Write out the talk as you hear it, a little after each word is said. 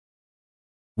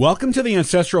Welcome to the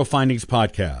Ancestral Findings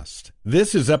Podcast.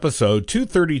 This is episode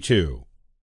 232.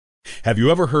 Have you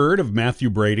ever heard of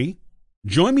Mathew Brady?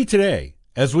 Join me today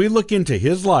as we look into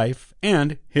his life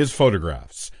and his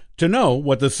photographs to know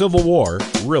what the Civil War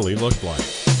really looked like.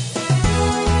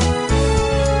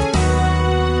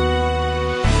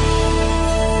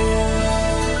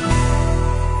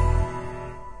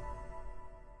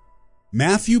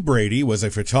 Mathew Brady was a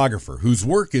photographer whose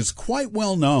work is quite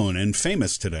well known and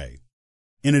famous today.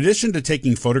 In addition to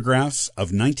taking photographs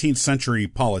of 19th century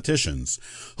politicians,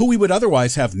 who we would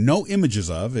otherwise have no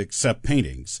images of except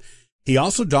paintings, he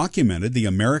also documented the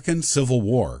American Civil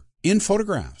War in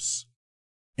photographs.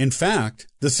 In fact,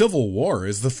 the Civil War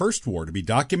is the first war to be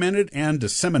documented and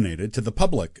disseminated to the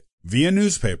public via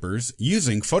newspapers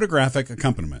using photographic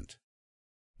accompaniment.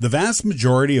 The vast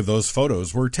majority of those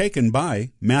photos were taken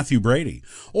by Mathew Brady,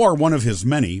 or one of his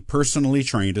many personally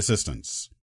trained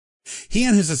assistants. He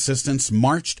and his assistants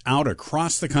marched out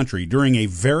across the country during a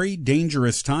very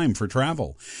dangerous time for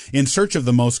travel, in search of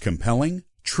the most compelling,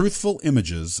 truthful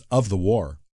images of the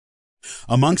war.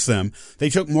 Amongst them, they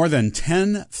took more than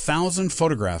 10,000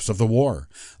 photographs of the war,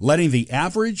 letting the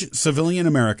average civilian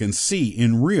American see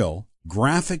in real,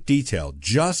 graphic detail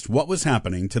just what was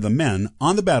happening to the men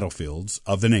on the battlefields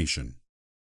of the nation.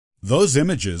 Those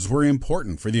images were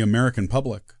important for the American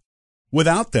public.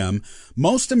 Without them,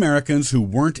 most Americans who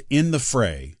weren't in the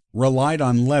fray relied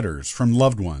on letters from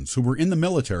loved ones who were in the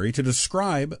military to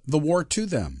describe the war to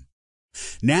them.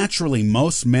 Naturally,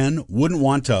 most men wouldn't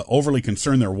want to overly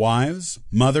concern their wives,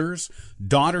 mothers,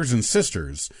 daughters, and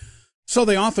sisters, so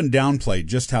they often downplayed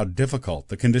just how difficult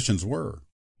the conditions were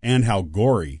and how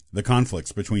gory the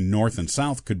conflicts between North and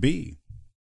South could be.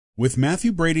 With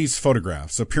Mathew Brady's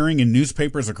photographs appearing in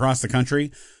newspapers across the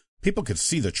country, people could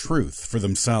see the truth for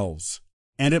themselves,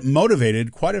 and it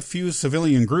motivated quite a few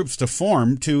civilian groups to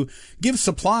form to give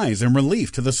supplies and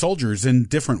relief to the soldiers in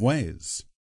different ways.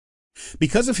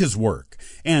 Because of his work,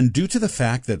 and due to the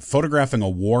fact that photographing a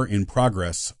war in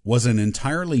progress was an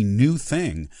entirely new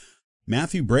thing,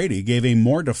 Mathew Brady gave a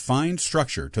more defined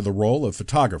structure to the role of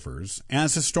photographers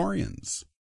as historians.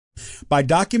 By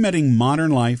documenting modern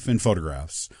life in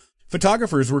photographs,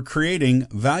 photographers were creating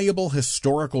valuable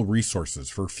historical resources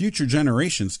for future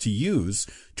generations to use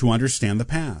to understand the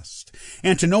past,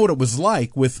 and to know what it was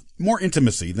like with more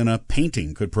intimacy than a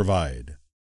painting could provide.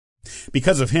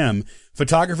 Because of him,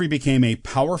 photography became a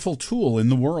powerful tool in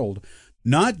the world,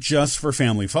 not just for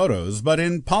family photos, but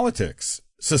in politics,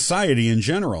 society in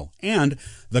general, and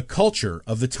the culture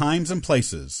of the times and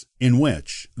places in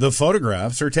which the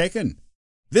photographs are taken.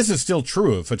 This is still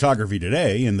true of photography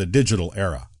today in the digital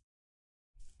era.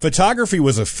 Photography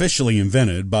was officially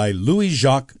invented by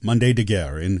Louis-Jacques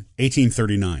Mandé-Daguerre in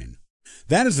 1839.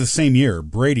 That is the same year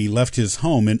Brady left his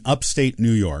home in upstate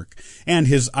New York and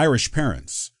his Irish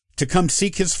parents to come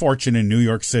seek his fortune in New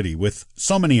York City with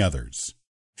so many others.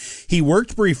 He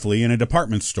worked briefly in a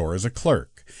department store as a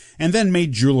clerk and then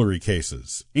made jewelry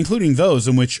cases, including those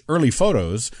in which early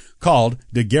photos, called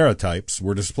daguerreotypes,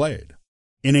 were displayed.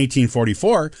 In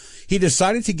 1844, he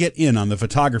decided to get in on the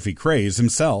photography craze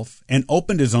himself and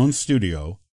opened his own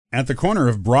studio at the corner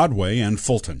of Broadway and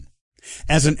Fulton.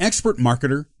 As an expert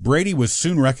marketer, Brady was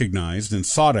soon recognized and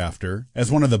sought after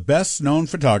as one of the best-known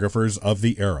photographers of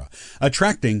the era,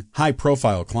 attracting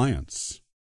high-profile clients.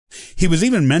 He was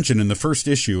even mentioned in the first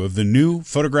issue of the New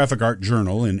Photographic Art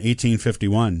Journal in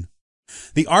 1851.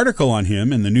 The article on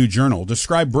him in the new journal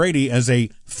described Brady as a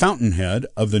fountainhead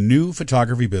of the new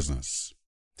photography business.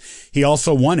 He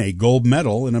also won a gold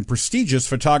medal in a prestigious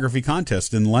photography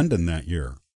contest in London that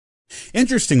year.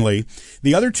 Interestingly,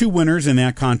 the other two winners in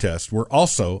that contest were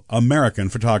also American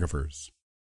photographers.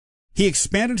 He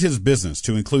expanded his business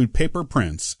to include paper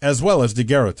prints as well as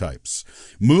daguerreotypes,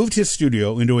 moved his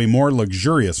studio into a more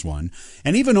luxurious one,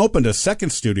 and even opened a second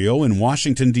studio in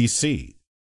Washington, D.C.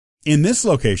 In this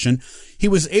location, he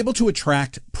was able to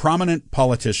attract prominent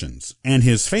politicians, and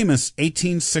his famous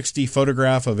 1860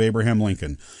 photograph of Abraham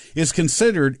Lincoln is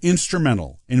considered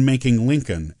instrumental in making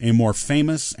Lincoln a more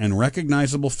famous and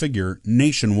recognizable figure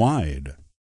nationwide.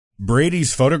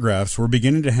 Brady's photographs were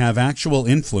beginning to have actual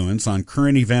influence on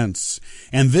current events,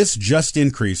 and this just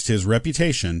increased his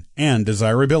reputation and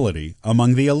desirability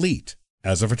among the elite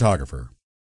as a photographer.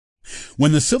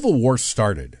 When the Civil War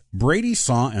started, Brady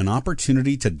saw an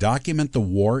opportunity to document the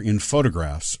war in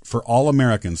photographs for all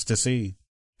Americans to see.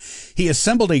 He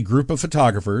assembled a group of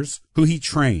photographers who he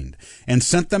trained and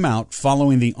sent them out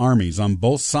following the armies on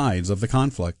both sides of the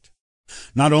conflict.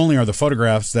 Not only are the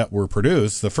photographs that were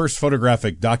produced the first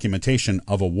photographic documentation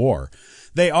of a war,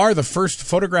 they are the first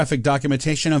photographic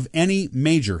documentation of any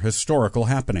major historical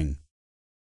happening.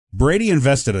 Brady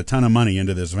invested a ton of money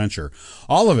into this venture,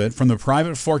 all of it from the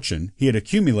private fortune he had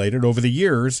accumulated over the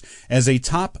years as a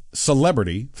top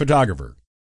celebrity photographer.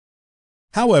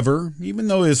 However, even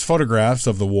though his photographs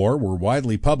of the war were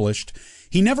widely published,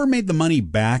 he never made the money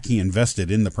back he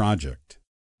invested in the project.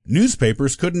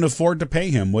 Newspapers couldn't afford to pay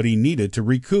him what he needed to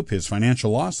recoup his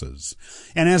financial losses,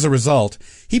 and as a result,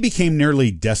 he became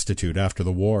nearly destitute after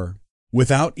the war,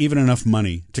 without even enough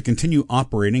money to continue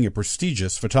operating a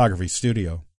prestigious photography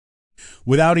studio.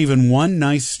 Without even one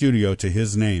nice studio to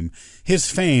his name, his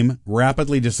fame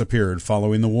rapidly disappeared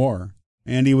following the war,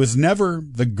 and he was never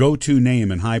the go-to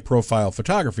name in high-profile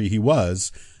photography he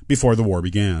was before the war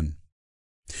began.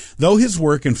 Though his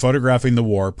work in photographing the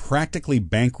war practically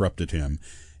bankrupted him,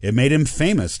 it made him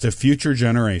famous to future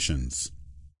generations.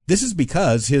 This is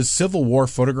because his Civil War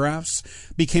photographs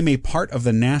became a part of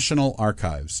the National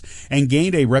Archives and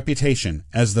gained a reputation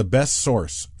as the best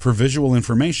source for visual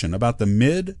information about the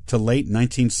mid to late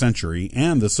 19th century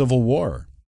and the Civil War.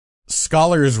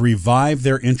 Scholars revived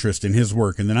their interest in his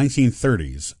work in the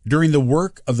 1930s during the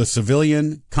work of the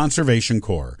Civilian Conservation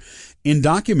Corps in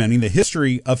documenting the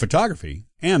history of photography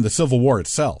and the Civil War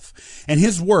itself, and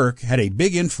his work had a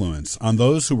big influence on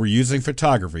those who were using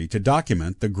photography to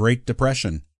document the Great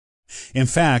Depression. In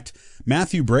fact,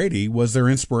 Mathew Brady was their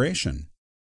inspiration.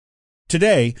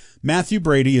 Today, Mathew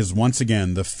Brady is once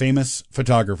again the famous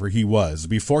photographer he was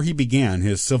before he began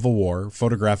his Civil War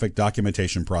photographic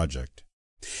documentation project.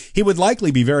 He would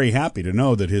likely be very happy to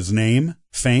know that his name,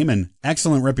 fame, and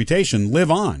excellent reputation live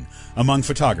on among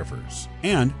photographers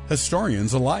and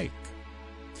historians alike.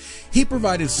 He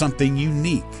provided something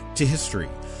unique to history,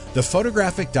 the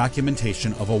photographic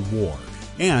documentation of a war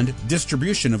and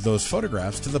distribution of those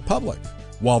photographs to the public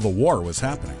while the war was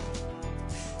happening.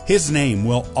 His name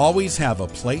will always have a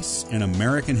place in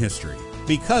American history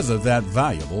because of that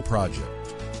valuable project.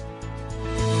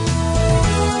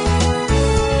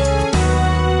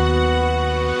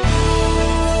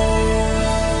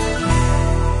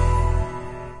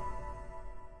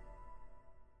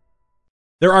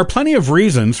 There are plenty of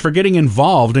reasons for getting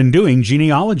involved in doing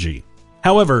genealogy.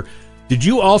 However, did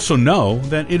you also know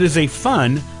that it is a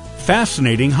fun,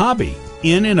 fascinating hobby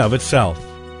in and of itself?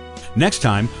 Next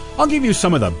time, I'll give you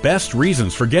some of the best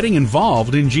reasons for getting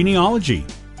involved in genealogy.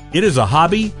 It is a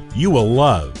hobby you will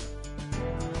love.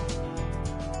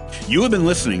 You have been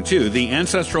listening to the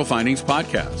Ancestral Findings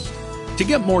Podcast. To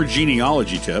get more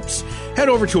genealogy tips, head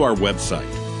over to our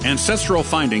website,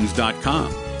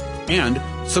 ancestralfindings.com, and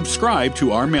subscribe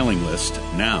to our mailing list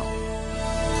now.